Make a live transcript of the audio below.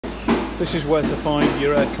This is where to find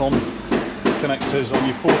your aircon connectors on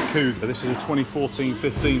your Ford Kuga. This is a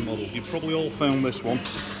 2014-15 model. You've probably all found this one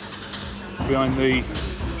behind the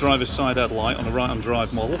driver's side headlight on a right-hand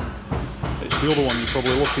drive model. It's the other one you're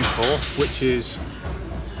probably looking for, which is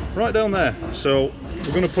right down there. So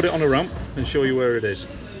we're going to put it on a ramp and show you where it is.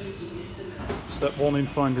 Step one in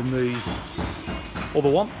finding the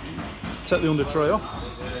other one. Take the under tray off,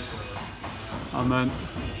 and then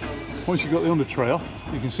once you've got the under tray off,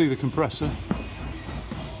 you can see the compressor,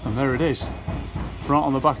 and there it is, right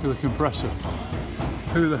on the back of the compressor.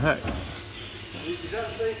 Who the heck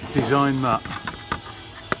designed that?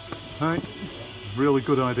 Right, really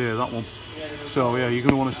good idea, that one. So yeah, you're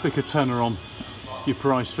going to want to stick a tenner on your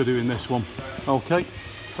price for doing this one. Okay,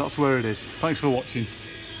 that's where it is. Thanks for watching.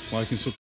 Like and subscribe.